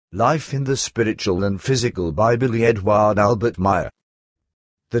Life in the Spiritual and Physical by Billy Edward Albert Meier.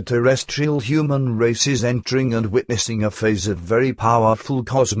 The terrestrial human race is entering and witnessing a phase of very powerful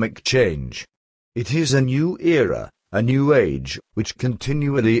cosmic change. It is a new era, a new age, which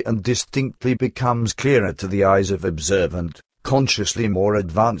continually and distinctly becomes clearer to the eyes of observant, consciously more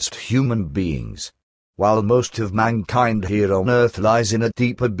advanced human beings. While most of mankind here on earth lies in a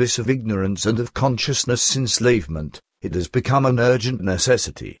deep abyss of ignorance and of consciousness enslavement, it has become an urgent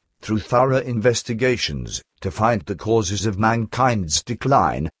necessity, through thorough investigations, to find the causes of mankind's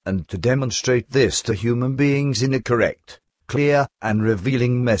decline, and to demonstrate this to human beings in a correct, clear, and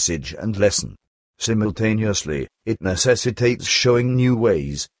revealing message and lesson. Simultaneously, it necessitates showing new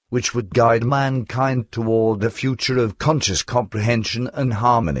ways, which would guide mankind toward a future of conscious comprehension and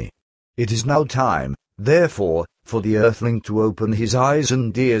harmony. It is now time, therefore, for the earthling to open his eyes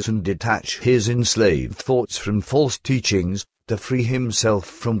and ears and detach his enslaved thoughts from false teachings, to free himself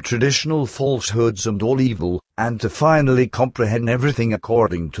from traditional falsehoods and all evil, and to finally comprehend everything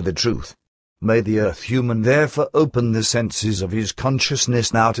according to the truth. May the earth human therefore open the senses of his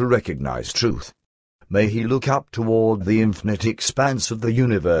consciousness now to recognize truth. May he look up toward the infinite expanse of the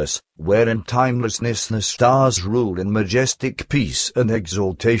universe, where in timelessness the stars rule in majestic peace and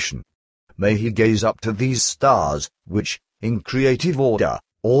exaltation. May he gaze up to these stars, which, in creative order,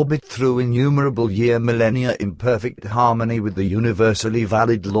 orbit through innumerable millennia in perfect harmony with the universally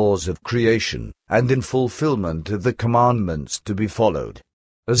valid laws of creation, and in fulfillment of the commandments to be followed.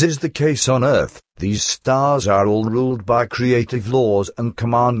 As is the case on earth, these stars are all ruled by creative laws and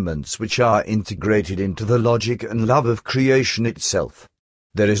commandments which are integrated into the logic and love of creation itself.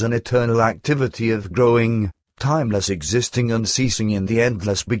 There is an eternal activity of growing, timeless existing and ceasing in the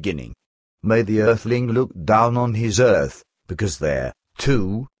endless beginning. May the earthling look down on his earth, because there,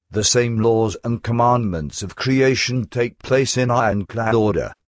 too, the same laws and commandments of creation take place in ironclad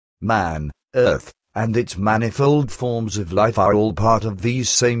order. Man, earth, and its manifold forms of life are all part of these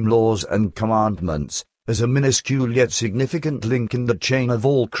same laws and commandments, as a minuscule yet significant link in the chain of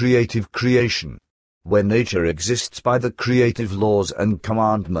all creative creation. Where nature exists by the creative laws and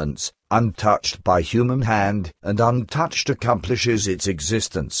commandments, untouched by human hand, and untouched accomplishes its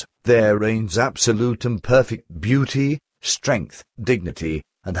existence, there reigns absolute and perfect beauty, strength, dignity,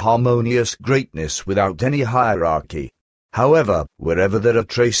 and harmonious greatness without any hierarchy. However, wherever there are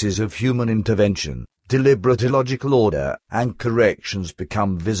traces of human intervention, deliberate illogical order and corrections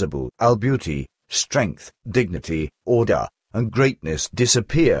become visible. All beauty, strength, dignity, order, and greatness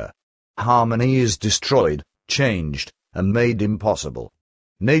disappear. Harmony is destroyed, changed, and made impossible.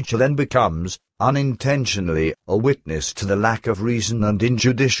 Nature then becomes, unintentionally, a witness to the lack of reason and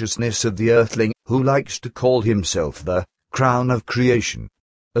injudiciousness of the earthling, who likes to call himself the crown of creation.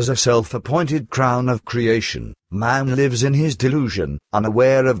 As a self-appointed crown of creation, man lives in his delusion,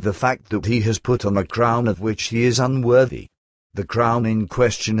 unaware of the fact that he has put on a crown of which he is unworthy. The crown in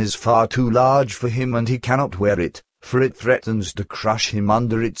question is far too large for him and he cannot wear it, for it threatens to crush him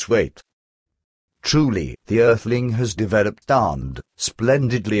under its weight. Truly, the earthling has developed and,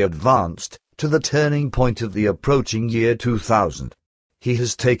 splendidly advanced, to the turning point of the approaching year 2000. He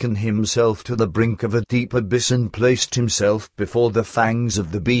has taken himself to the brink of a deep abyss and placed himself before the fangs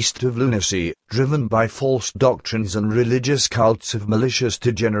of the beast of lunacy, driven by false doctrines and religious cults of malicious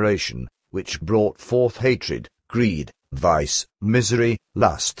degeneration, which brought forth hatred, greed, vice, misery,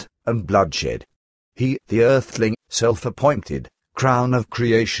 lust, and bloodshed. He, the earthling, self-appointed, crown of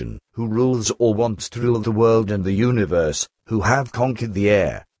creation, who rules or wants to rule the world and the universe, who have conquered the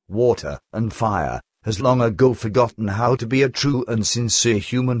air, water, and fire, has long ago forgotten how to be a true and sincere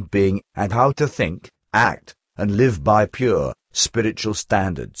human being, and how to think, act, and live by pure, spiritual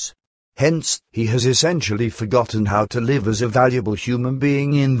standards. Hence, he has essentially forgotten how to live as a valuable human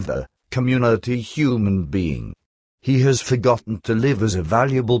being in the community human being. He has forgotten to live as a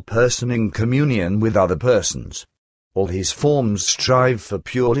valuable person in communion with other persons. All his forms strive for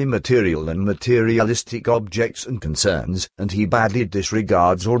purely material and materialistic objects and concerns, and he badly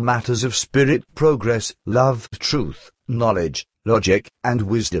disregards all matters of spirit, progress, love, truth, knowledge, logic, and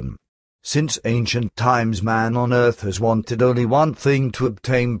wisdom. Since ancient times man on earth has wanted only one thing to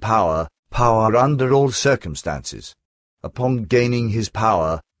obtain power, power under all circumstances. Upon gaining his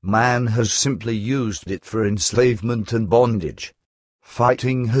power, man has simply used it for enslavement and bondage.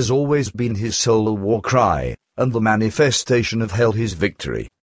 Fighting has always been his sole war cry, and the manifestation of hell his victory.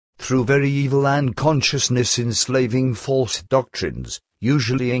 Through very evil and consciousness enslaving false doctrines,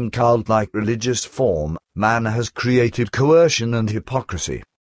 usually in cult-like religious form, man has created coercion and hypocrisy.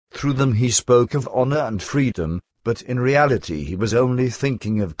 Through them he spoke of honor and freedom, but in reality he was only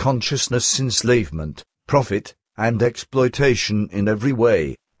thinking of consciousness enslavement, profit, and exploitation in every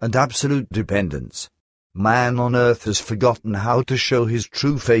way, and absolute dependence. Man on earth has forgotten how to show his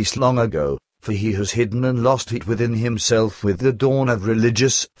true face long ago, for he has hidden and lost it within himself with the dawn of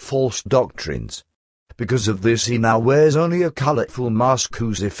religious false doctrines. Because of this he now wears only a colorful mask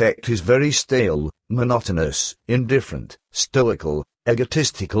whose effect is very stale, monotonous, indifferent, stoical,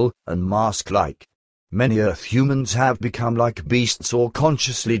 egotistical, and mask-like. Many Earth humans have become like beasts or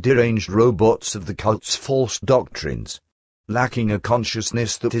consciously deranged robots of the cult's false doctrines. Lacking a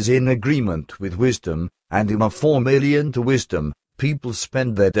consciousness that is in agreement with wisdom, and in a form alien to wisdom, people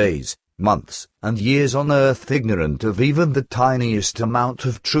spend their days, months, and years on Earth ignorant of even the tiniest amount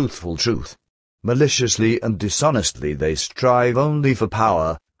of truthful truth. Maliciously and dishonestly they strive only for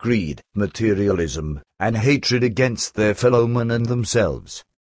power, greed, materialism, and hatred against their fellow men and themselves.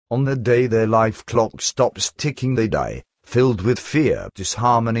 On the day their life clock stops ticking they die, filled with fear,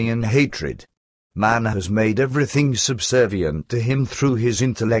 disharmony and hatred. Man has made everything subservient to him through his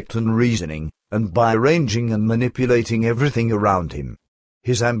intellect and reasoning, and by arranging and manipulating everything around him.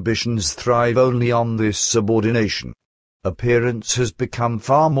 His ambitions thrive only on this subordination. Appearance has become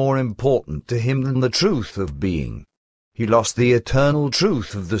far more important to him than the truth of being. He lost the eternal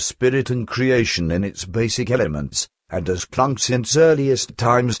truth of the spirit and creation in its basic elements, and has clung since earliest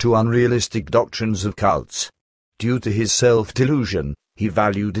times to unrealistic doctrines of cults. Due to his self-delusion, he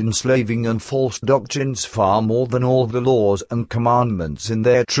valued enslaving and false doctrines far more than all the laws and commandments in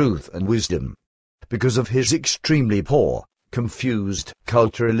their truth and wisdom. Because of his extremely poor, confused,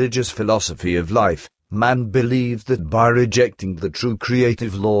 cult-religious philosophy of life, man believed that by rejecting the true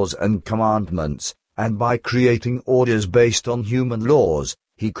creative laws and commandments, and by creating orders based on human laws,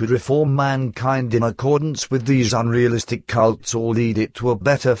 he could reform mankind in accordance with these unrealistic cults or lead it to a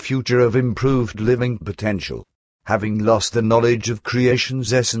better future of improved living potential. Having lost the knowledge of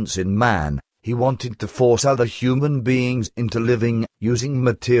creation's essence in man, he wanted to force other human beings into living using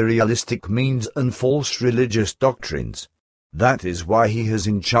materialistic means and false religious doctrines. That is why he has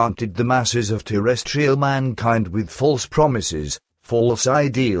enchanted the masses of terrestrial mankind with false promises, false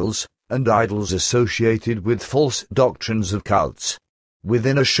ideals, and idols associated with false doctrines of cults.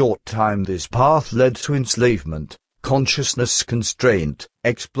 Within a short time this path led to enslavement, consciousness constraint,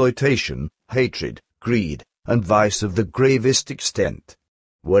 exploitation, hatred, greed, and vice of the gravest extent.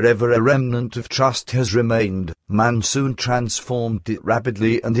 Wherever a remnant of trust has remained, man soon transformed it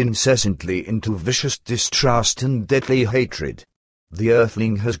rapidly and incessantly into vicious distrust and deadly hatred. The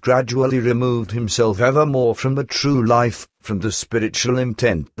earthling has gradually removed himself ever more from the true life, from the spiritual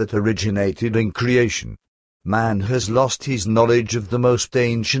intent that originated in creation. Man has lost his knowledge of the most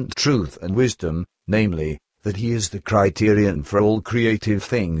ancient truth and wisdom, namely, that he is the criterion for all creative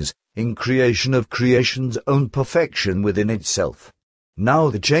things, in creation of creation's own perfection within itself. Now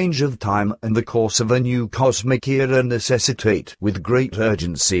the change of time and the course of a new cosmic era necessitate with great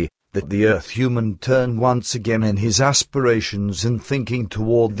urgency that the earth human turn once again in his aspirations and thinking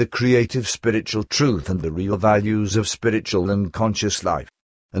toward the creative spiritual truth and the real values of spiritual and conscious life.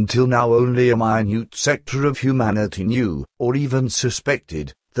 Until now only a minute sector of humanity knew, or even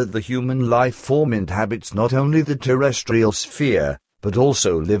suspected, that the human life form inhabits not only the terrestrial sphere, but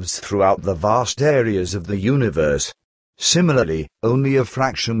also lives throughout the vast areas of the universe. Similarly, only a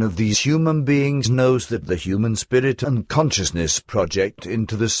fraction of these human beings knows that the human spirit and consciousness project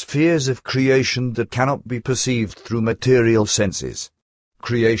into the spheres of creation that cannot be perceived through material senses.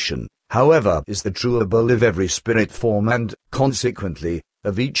 Creation, however, is the true abode of every spirit form and, consequently,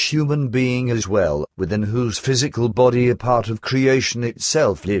 of each human being as well, within whose physical body a part of creation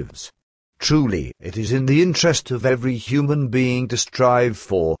itself lives. Truly, it is in the interest of every human being to strive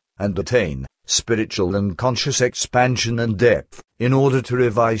for, and attain, spiritual and conscious expansion and depth, in order to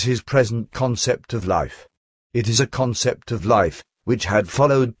revise his present concept of life. It is a concept of life, which had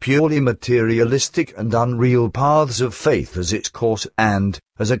followed purely materialistic and unreal paths of faith as its course and,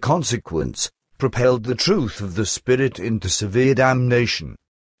 as a consequence, propelled the truth of the spirit into severe damnation.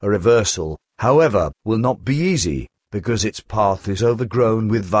 A reversal, however, will not be easy, because its path is overgrown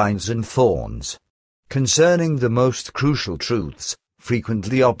with vines and thorns. Concerning the most crucial truths,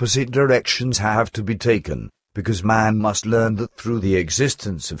 frequently opposite directions have to be taken, because man must learn that through the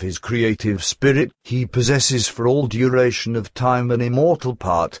existence of his creative spirit, he possesses for all duration of time an immortal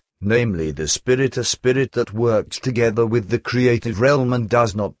part, namely the spirit, a spirit that works together with the creative realm and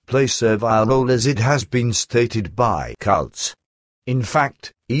does not play servile role as it has been stated by cults. In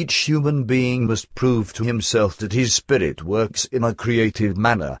fact, each human being must prove to himself that his spirit works in a creative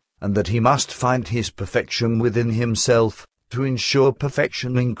manner, and that he must find his perfection within himself, to ensure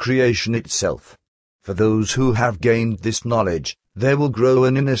perfection in creation itself. For those who have gained this knowledge, there will grow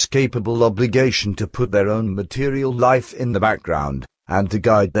an inescapable obligation to put their own material life in the background, and to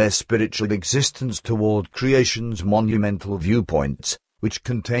guide their spiritual existence toward creation's monumental viewpoints, which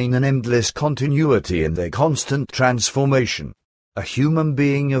contain an endless continuity in their constant transformation. A human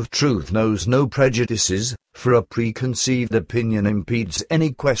being of truth knows no prejudices, for a preconceived opinion impedes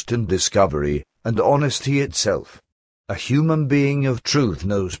any questioned discovery, and honesty itself. A human being of truth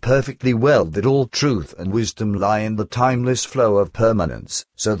knows perfectly well that all truth and wisdom lie in the timeless flow of permanence,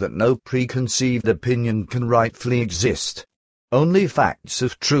 so that no preconceived opinion can rightfully exist. Only facts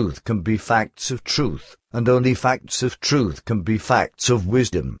of truth can be facts of truth, and only facts of truth can be facts of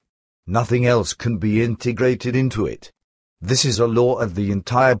wisdom. Nothing else can be integrated into it. This is a law of the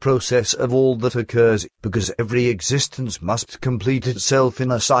entire process of all that occurs, because every existence must complete itself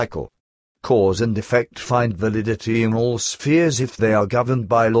in a cycle. Cause and effect find validity in all spheres if they are governed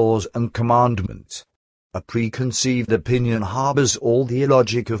by laws and commandments. A preconceived opinion harbors all the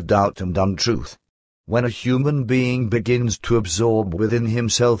illogic of doubt and untruth. When a human being begins to absorb within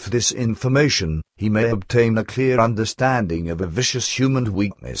himself this information, he may obtain a clear understanding of a vicious human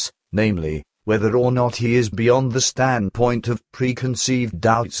weakness, namely, whether or not he is beyond the standpoint of preconceived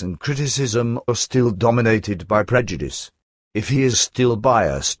doubts and criticism or still dominated by prejudice. If he is still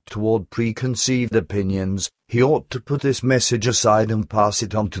biased toward preconceived opinions, he ought to put this message aside and pass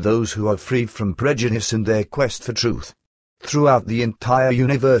it on to those who are free from prejudice in their quest for truth. Throughout the entire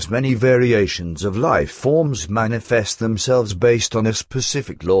universe, many variations of life forms manifest themselves based on a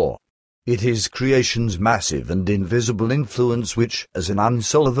specific law. It is creation's massive and invisible influence which, as an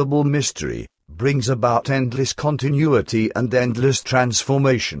unsolvable mystery, brings about endless continuity and endless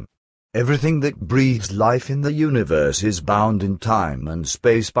transformation. Everything that breathes life in the universe is bound in time and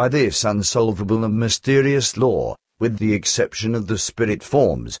space by this unsolvable and mysterious law, with the exception of the spirit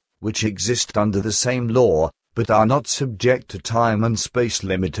forms, which exist under the same law, but are not subject to time and space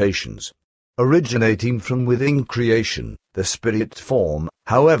limitations. Originating from within creation, the spirit form,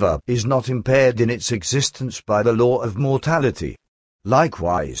 however, is not impaired in its existence by the law of mortality.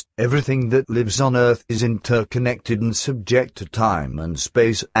 Likewise, everything that lives on earth is interconnected and subject to time and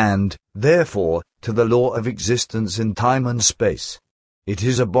space and, therefore, to the law of existence in time and space. It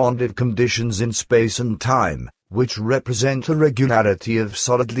is a bond of conditions in space and time, which represent a regularity of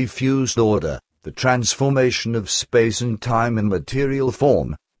solidly fused order, the transformation of space and time in material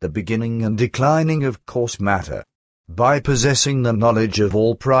form, the beginning and declining of coarse matter. By possessing the knowledge of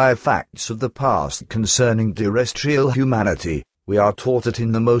all prior facts of the past concerning terrestrial humanity, we are taught that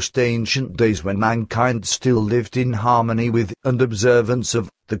in the most ancient days when mankind still lived in harmony with and observance of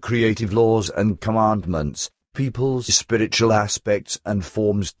the creative laws and commandments, people's spiritual aspects and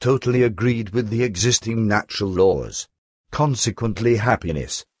forms totally agreed with the existing natural laws. Consequently,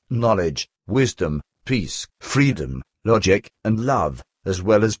 happiness, knowledge, wisdom, peace, freedom, logic, and love, as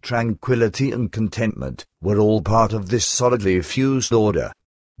well as tranquility and contentment, were all part of this solidly fused order.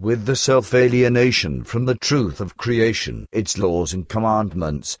 With the self-alienation from the truth of creation, its laws and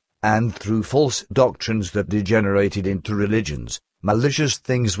commandments, and through false doctrines that degenerated into religions, malicious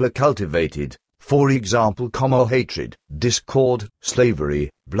things were cultivated, for example common hatred, discord,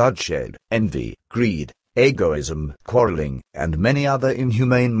 slavery, bloodshed, envy, greed, egoism, quarreling, and many other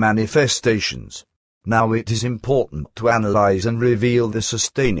inhumane manifestations. Now it is important to analyze and reveal the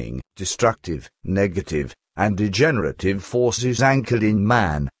sustaining, destructive, negative, and degenerative forces anchored in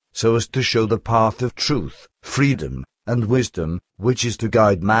man, so as to show the path of truth, freedom, and wisdom, which is to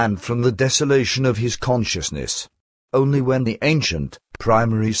guide man from the desolation of his consciousness. Only when the ancient,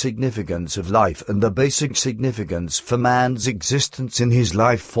 primary significance of life and the basic significance for man's existence in his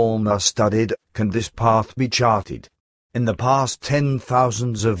life form are studied, can this path be charted. In the past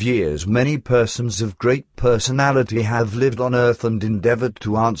 10,000s of years, many persons of great personality have lived on earth and endeavored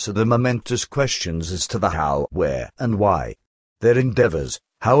to answer the momentous questions as to the how, where, and why. Their endeavors,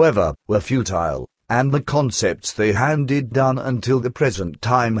 however, were futile, and the concepts they handed down until the present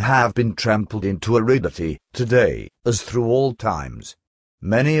time have been trampled into aridity, today, as through all times.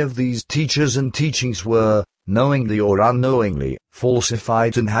 Many of these teachers and teachings were, knowingly or unknowingly,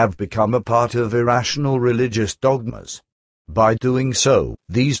 falsified and have become a part of irrational religious dogmas. By doing so,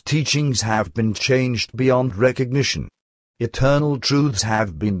 these teachings have been changed beyond recognition. Eternal truths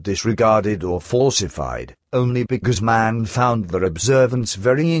have been disregarded or falsified, only because man found their observance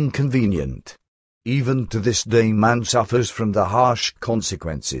very inconvenient. Even to this day man suffers from the harsh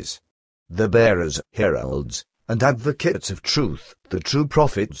consequences. The bearers, heralds, and advocates of truth, the true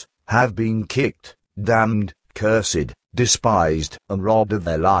prophets, have been kicked, damned, cursed, despised, and robbed of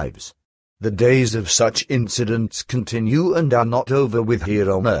their lives. The days of such incidents continue and are not over with here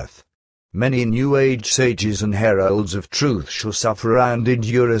on earth. Many New Age sages and heralds of truth shall suffer and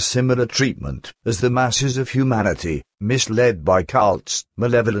endure a similar treatment, as the masses of humanity, misled by cults,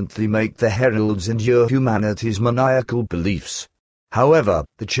 malevolently make the heralds endure humanity's maniacal beliefs. However,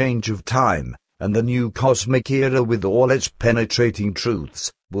 the change of time, and the new cosmic era with all its penetrating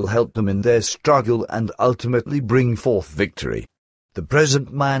truths, will help them in their struggle and ultimately bring forth victory. The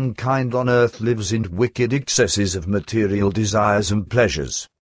present mankind on earth lives in wicked excesses of material desires and pleasures.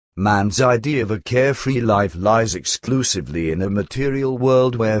 Man's idea of a carefree life lies exclusively in a material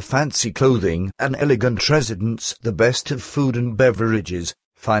world where fancy clothing, an elegant residence, the best of food and beverages,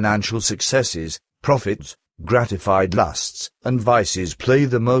 financial successes, profits, gratified lusts, and vices play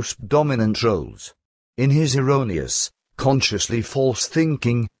the most dominant roles. In his erroneous, consciously false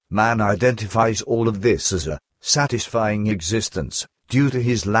thinking, man identifies all of this as a satisfying existence, due to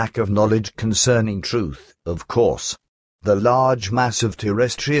his lack of knowledge concerning truth, of course. The large mass of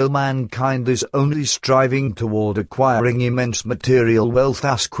terrestrial mankind is only striving toward acquiring immense material wealth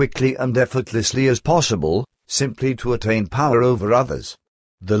as quickly and effortlessly as possible, simply to attain power over others.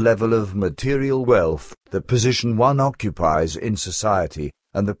 The level of material wealth, the position one occupies in society,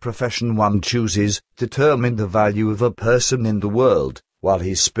 and the profession one chooses, determine the value of a person in the world, while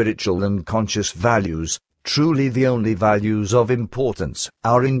his spiritual and conscious values, truly the only values of importance,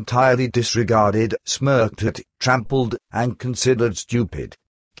 are entirely disregarded, smirked at, trampled, and considered stupid.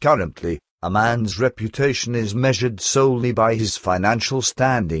 Currently, a man's reputation is measured solely by his financial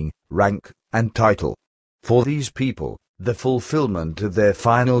standing, rank, and title. For these people, the fulfillment of their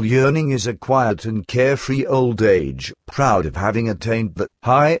final yearning is a quiet and carefree old age, proud of having attained the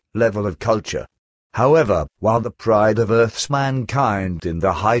high level of culture. However, while the pride of Earth's mankind in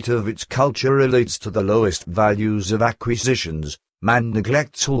the height of its culture relates to the lowest values of acquisitions, man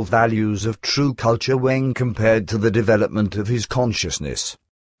neglects all values of true culture when compared to the development of his consciousness.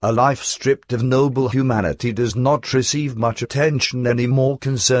 A life stripped of noble humanity does not receive much attention anymore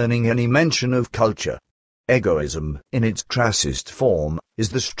concerning any mention of culture. Egoism, in its crassest form, is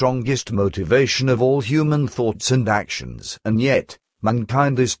the strongest motivation of all human thoughts and actions, and yet,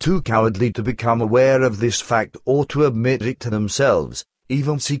 mankind is too cowardly to become aware of this fact or to admit it to themselves,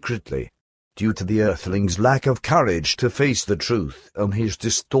 even secretly. Due to the earthling's lack of courage to face the truth and his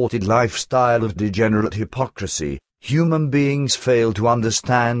distorted lifestyle of degenerate hypocrisy, human beings fail to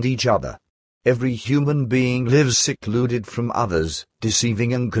understand each other. Every human being lives secluded from others,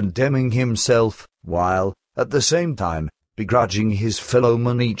 deceiving and condemning himself, while, at the same time, begrudging his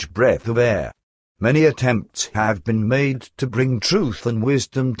fellowman each breath of air. Many attempts have been made to bring truth and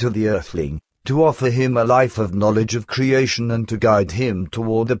wisdom to the earthling, to offer him a life of knowledge of creation and to guide him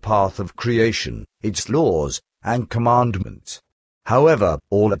toward the path of creation, its laws, and commandments. However,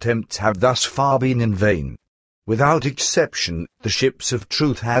 all attempts have thus far been in vain. Without exception, the ships of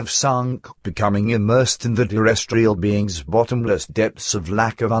truth have sunk, becoming immersed in the terrestrial being's bottomless depths of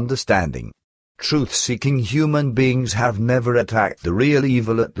lack of understanding. Truth-seeking human beings have never attacked the real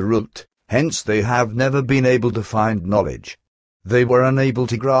evil at the root. Hence they have never been able to find knowledge. They were unable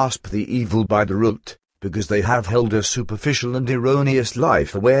to grasp the evil by the root, because they have held a superficial and erroneous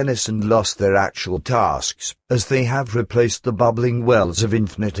life awareness and lost their actual tasks, as they have replaced the bubbling wells of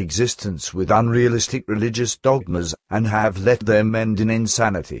infinite existence with unrealistic religious dogmas, and have let them end in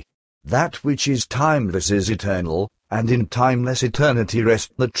insanity. That which is timeless is eternal, and in timeless eternity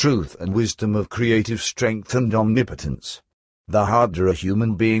rest the truth and wisdom of creative strength and omnipotence. The harder a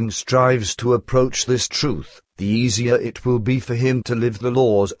human being strives to approach this truth, the easier it will be for him to live the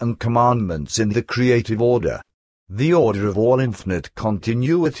laws and commandments in the creative order. The order of all infinite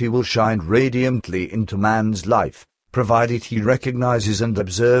continuity will shine radiantly into man's life, provided he recognizes and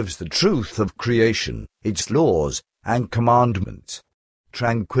observes the truth of creation, its laws, and commandments.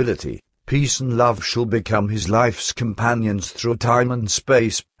 Tranquility, peace and love shall become his life's companions through time and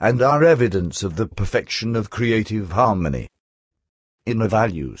space, and are evidence of the perfection of creative harmony. Inner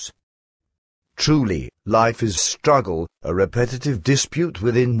values. Truly, life is struggle, a repetitive dispute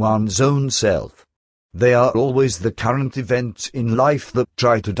within one's own self. They are always the current events in life that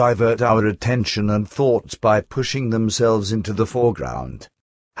try to divert our attention and thoughts by pushing themselves into the foreground.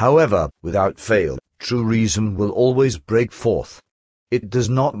 However, without fail, true reason will always break forth. It does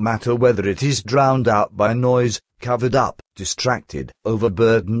not matter whether it is drowned out by noise, covered up, distracted,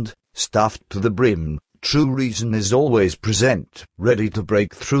 overburdened, stuffed to the brim. True reason is always present, ready to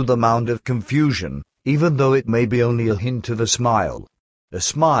break through the mound of confusion, even though it may be only a hint of a smile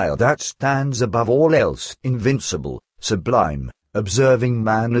that stands above all else, invincible, sublime, observing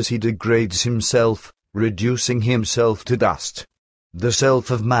man as he degrades himself, reducing himself to dust. The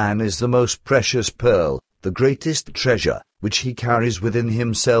self of man is the most precious pearl, the greatest treasure, which he carries within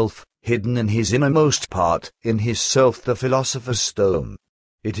himself, hidden in his innermost part, in his self the philosopher's stone.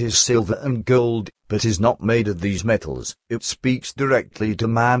 It is silver and gold, but is not made of these metals. It speaks directly to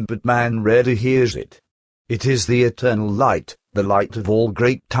man, but man rarely hears it. It is the eternal light, the light of all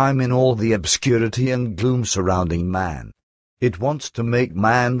great time in all the obscurity and gloom surrounding man. It wants to make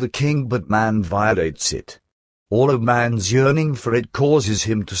man the king, but man violates it. All of man's yearning for it causes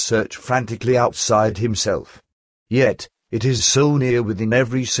him to search frantically outside himself. Yet, it is so near within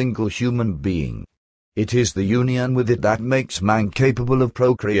every single human being. It is the union with it that makes man capable of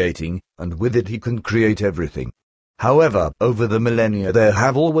procreating, and with it he can create everything. However, over the millennia there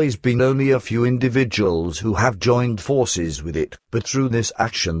have always been only a few individuals who have joined forces with it, but through this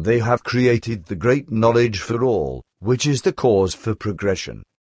action they have created the great knowledge for all, which is the cause for progression.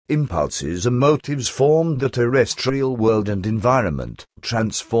 Impulses and motives formed the terrestrial world and environment,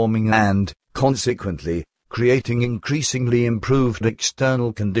 transforming and, consequently, creating increasingly improved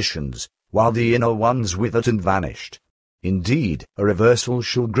external conditions, while the inner ones withered and vanished. Indeed, a reversal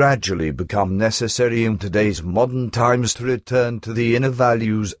shall gradually become necessary in today's modern times to return to the inner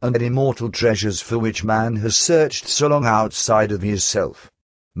values and immortal treasures for which man has searched so long outside of his self.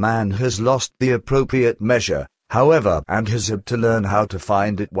 Man has lost the appropriate measure, however, and has had to learn how to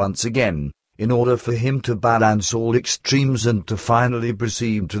find it once again, in order for him to balance all extremes and to finally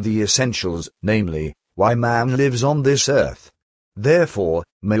proceed to the essentials, namely, why man lives on this earth. Therefore,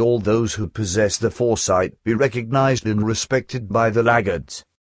 may all those who possess the foresight be recognized and respected by the laggards.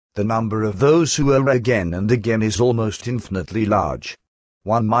 The number of those who err again and again is almost infinitely large.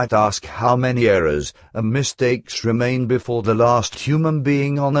 One might ask how many errors and mistakes remain before the last human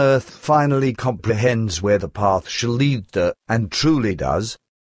being on earth finally comprehends where the path shall lead to, and truly does.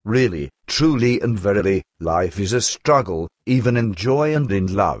 Really, truly and verily, life is a struggle, even in joy and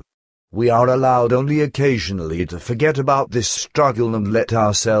in love. We are allowed only occasionally to forget about this struggle and let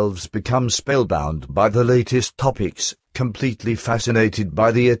ourselves become spellbound by the latest topics, completely fascinated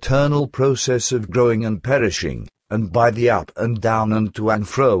by the eternal process of growing and perishing, and by the up and down and to and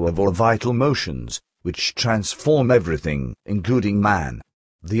fro of all vital motions, which transform everything, including man.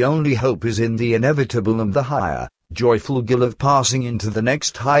 The only hope is in the inevitable and the higher, joyful goal of passing into the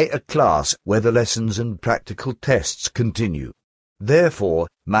next higher class, where the lessons and practical tests continue. Therefore,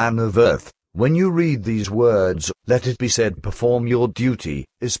 man of earth, when you read these words, let it be said, perform your duty,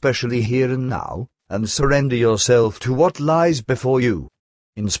 especially here and now, and surrender yourself to what lies before you.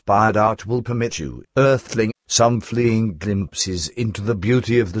 Inspired art will permit you, earthling, some fleeting glimpses into the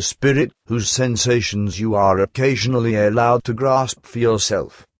beauty of the spirit, whose sensations you are occasionally allowed to grasp for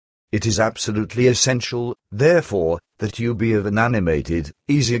yourself. It is absolutely essential, therefore, that you be of an animated,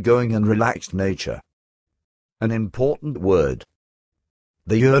 easygoing and relaxed nature. An important word.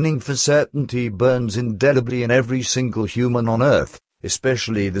 The yearning for certainty burns indelibly in every single human on earth,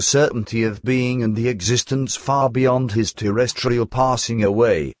 especially the certainty of being and the existence far beyond his terrestrial passing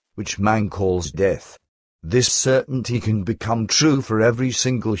away, which man calls death. This certainty can become true for every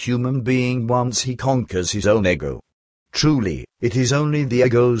single human being once he conquers his own ego. Truly, it is only the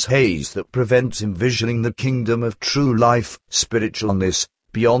ego's haze that prevents envisioning the kingdom of true life, spiritualness,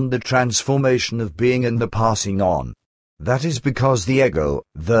 beyond the transformation of being and the passing on. That is because the ego,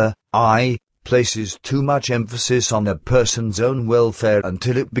 the I, places too much emphasis on a person's own welfare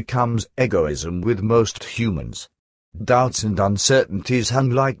until it becomes egoism with most humans. Doubts and uncertainties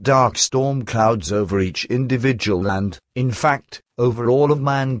hang like dark storm clouds over each individual and, in fact, over all of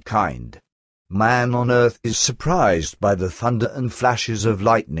mankind. Man on earth is surprised by the thunder and flashes of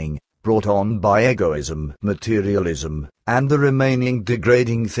lightning, brought on by egoism, materialism, and the remaining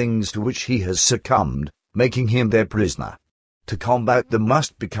degrading things to which he has succumbed, making him their prisoner. To combat them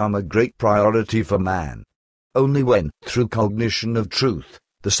must become a great priority for man. Only when, through cognition of truth,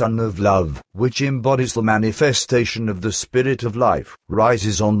 the sun of love, which embodies the manifestation of the spirit of life,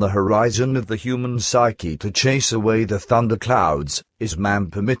 rises on the horizon of the human psyche to chase away the thunder clouds, is man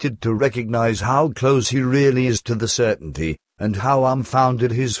permitted to recognize how close he really is to the certainty, and how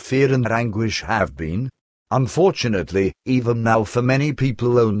unfounded his fear and anguish have been. Unfortunately, even now for many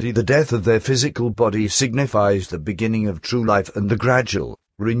people only the death of their physical body signifies the beginning of true life and the gradual,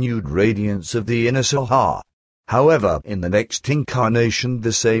 renewed radiance of the inner soul. However, in the next incarnation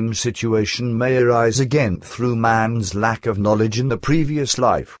the same situation may arise again through man's lack of knowledge in the previous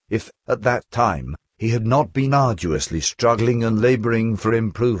life, if, at that time, he had not been arduously struggling and laboring for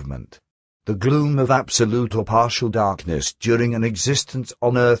improvement. The gloom of absolute or partial darkness during an existence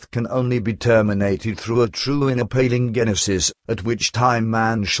on earth can only be terminated through a true inner palingenesis, at which time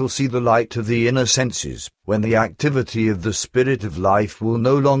man shall see the light of the inner senses, when the activity of the spirit of life will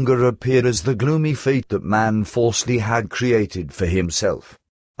no longer appear as the gloomy fate that man falsely had created for himself.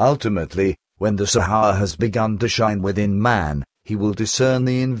 Ultimately, when the Sahara has begun to shine within man, he will discern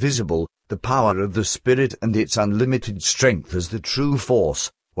the invisible, the power of the spirit and its unlimited strength as the true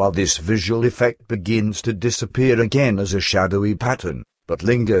force, while this visual effect begins to disappear again as a shadowy pattern, but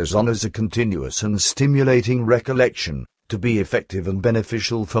lingers on as a continuous and stimulating recollection, to be effective and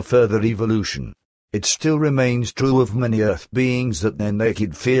beneficial for further evolution. It still remains true of many earth beings that their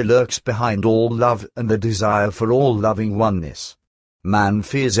naked fear lurks behind all love and the desire for all loving oneness. Man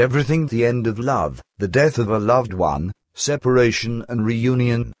fears everything: the end of love, the death of a loved one, separation and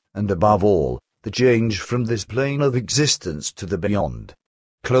reunion, and above all, the change from this plane of existence to the beyond.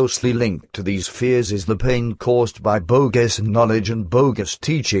 Closely linked to these fears is the pain caused by bogus knowledge and bogus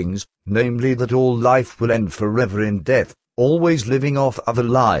teachings, namely that all life will end forever in death, always living off other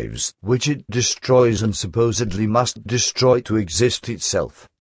lives, which it destroys and supposedly must destroy to exist itself.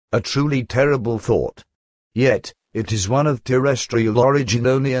 A truly terrible thought. Yet, it is one of terrestrial origin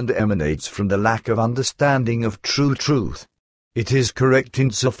only and emanates from the lack of understanding of true truth. It is correct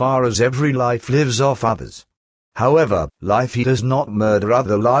insofar as every life lives off others. However, life does not murder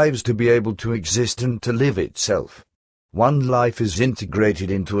other lives to be able to exist and to live itself. One life is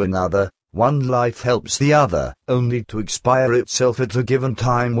integrated into another, one life helps the other, only to expire itself at a given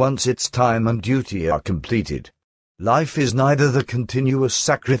time once its time and duty are completed. Life is neither the continuous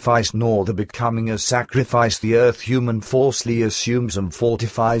sacrifice nor the becoming a sacrifice the earth human falsely assumes and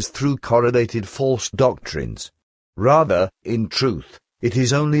fortifies through correlated false doctrines. Rather, in truth, it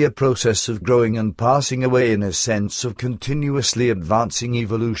is only a process of growing and passing away in a sense of continuously advancing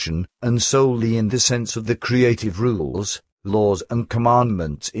evolution, and solely in the sense of the creative rules, laws and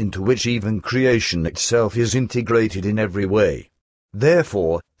commandments into which even creation itself is integrated in every way.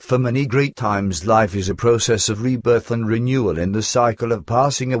 Therefore, for many great times life is a process of rebirth and renewal in the cycle of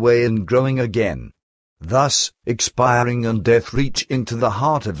passing away and growing again. Thus, expiring and death reach into the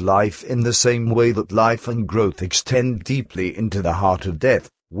heart of life in the same way that life and growth extend deeply into the heart of death,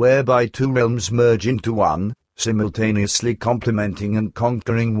 whereby two realms merge into one, simultaneously complementing and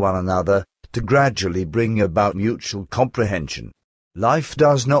conquering one another, to gradually bring about mutual comprehension. Life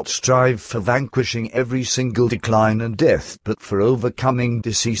does not strive for vanquishing every single decline and death, but for overcoming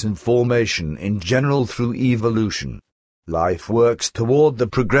decease and formation in general through evolution. Life works toward the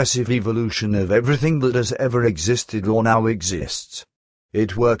progressive evolution of everything that has ever existed or now exists.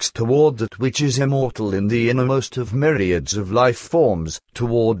 It works toward that which is immortal in the innermost of myriads of life forms,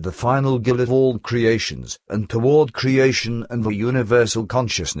 toward the final good of all creations, and toward creation and the universal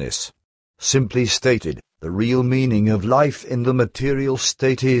consciousness. Simply stated, the real meaning of life in the material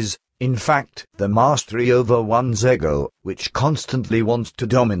state is, in fact, the mastery over one's ego, which constantly wants to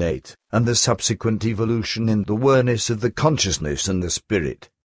dominate, and the subsequent evolution in the awareness of the consciousness and the spirit.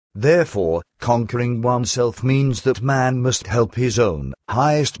 Therefore, conquering oneself means that man must help his own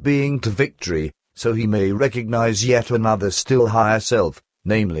highest being to victory, so he may recognize yet another still higher self,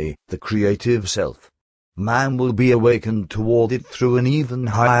 namely, the creative self. Man will be awakened toward it through an even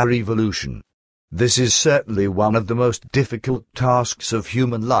higher evolution. This is certainly one of the most difficult tasks of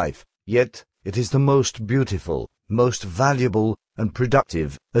human life, yet, it is the most beautiful, most valuable, and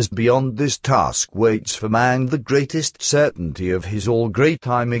productive, as beyond this task waits for man the greatest certainty of his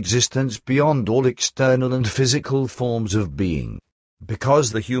all-great-time existence beyond all external and physical forms of being.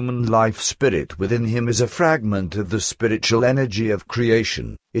 Because the human life spirit within him is a fragment of the spiritual energy of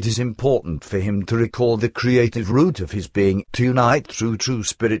creation, it is important for him to recall the creative root of his being, to unite through true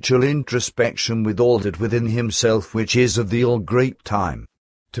spiritual introspection with all that within himself which is of the all-great time.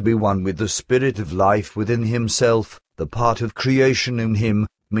 To be one with the spirit of life within himself, the part of creation in him,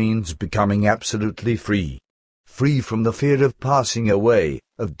 means becoming absolutely free. Free from the fear of passing away,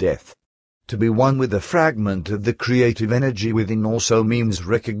 of death. To be one with a fragment of the creative energy within also means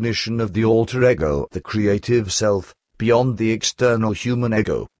recognition of the alter ego, the creative self, beyond the external human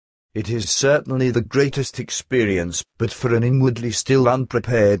ego. It is certainly the greatest experience, but for an inwardly still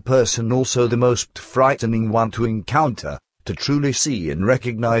unprepared person also the most frightening one to encounter, to truly see and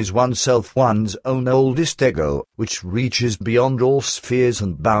recognize oneself, one's own oldest ego, which reaches beyond all spheres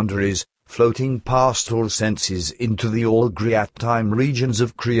and boundaries, floating past all senses into the all-great-time regions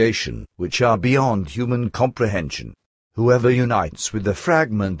of creation, which are beyond human comprehension. Whoever unites with the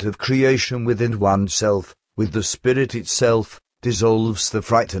fragment of creation within oneself, with the spirit itself, dissolves the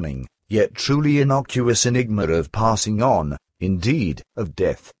frightening, yet truly innocuous enigma of passing on, indeed, of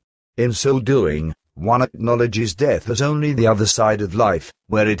death. In so doing, one acknowledges death as only the other side of life,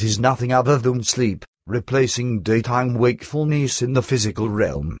 where it is nothing other than sleep, replacing daytime wakefulness in the physical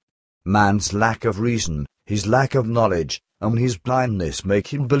realm. Man's lack of reason, his lack of knowledge, and his blindness make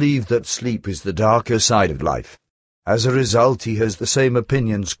him believe that sleep is the darker side of life. As a result, he has the same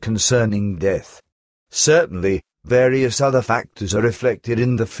opinions concerning death. Certainly, various other factors are reflected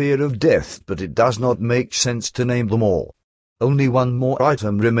in the fear of death, but it does not make sense to name them all. Only one more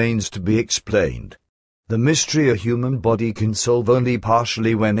item remains to be explained. The mystery a human body can solve only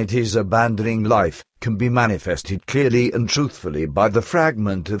partially when it is abandoning life can be manifested clearly and truthfully by the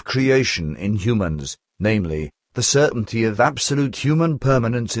fragment of creation in humans, namely, the certainty of absolute human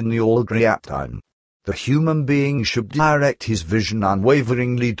permanence in the all-creatine. The human being should direct his vision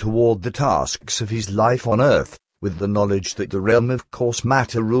unwaveringly toward the tasks of his life on earth, with the knowledge that the realm of coarse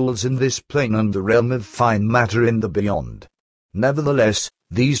matter rules in this plane and the realm of fine matter in the beyond. Nevertheless,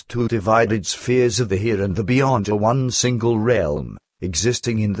 these two divided spheres of the here and the beyond are one single realm,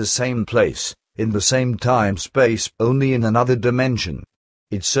 existing in the same place, in the same time-space, only in another dimension.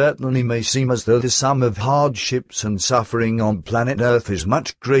 It certainly may seem as though the sum of hardships and suffering on planet Earth is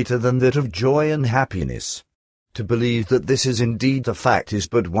much greater than that of joy and happiness. To believe that this is indeed a fact is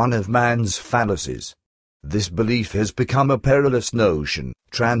but one of man's fallacies. This belief has become a perilous notion,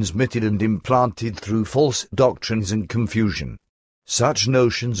 transmitted and implanted through false doctrines and confusion. Such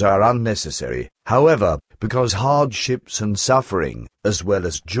notions are unnecessary, however, because hardships and suffering, as well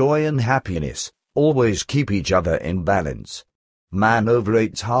as joy and happiness, always keep each other in balance. Man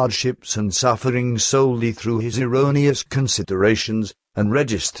overrates hardships and suffering solely through his erroneous considerations, and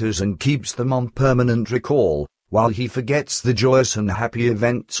registers and keeps them on permanent recall, while he forgets the joyous and happy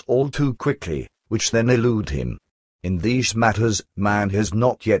events all too quickly, which then elude him. In these matters, man has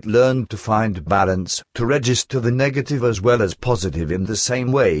not yet learned to find balance, to register the negative as well as positive in the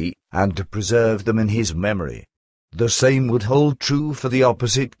same way, and to preserve them in his memory. The same would hold true for the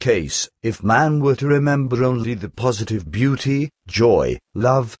opposite case, if man were to remember only the positive beauty, joy,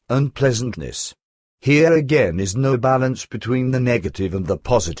 love, and pleasantness. Here again is no balance between the negative and the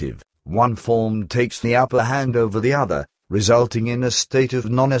positive. One form takes the upper hand over the other, resulting in a state of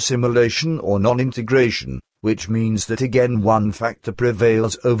non-assimilation or non-integration, which means that again one factor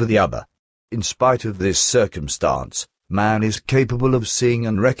prevails over the other. In spite of this circumstance, man is capable of seeing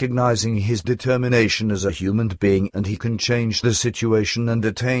and recognizing his determination as a human being, and he can change the situation and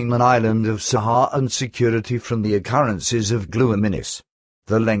attain an island of Sahara and security from the occurrences of gloominess.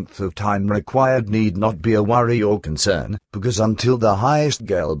 The length of time required need not be a worry or concern, because until the highest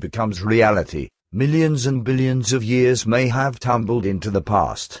goal becomes reality, millions and billions of years may have tumbled into the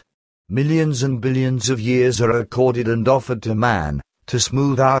past. Millions and billions of years are accorded and offered to man, to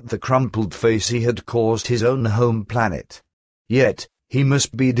smooth out the crumpled face he had caused his own home planet. Yet, he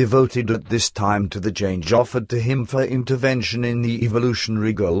must be devoted at this time to the change offered to him for intervention in the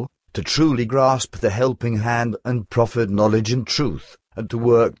evolutionary goal, to truly grasp the helping hand and proffered knowledge and truth, and to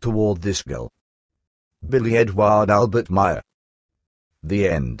work toward this goal. Billy Edward Albert Meier. The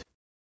End.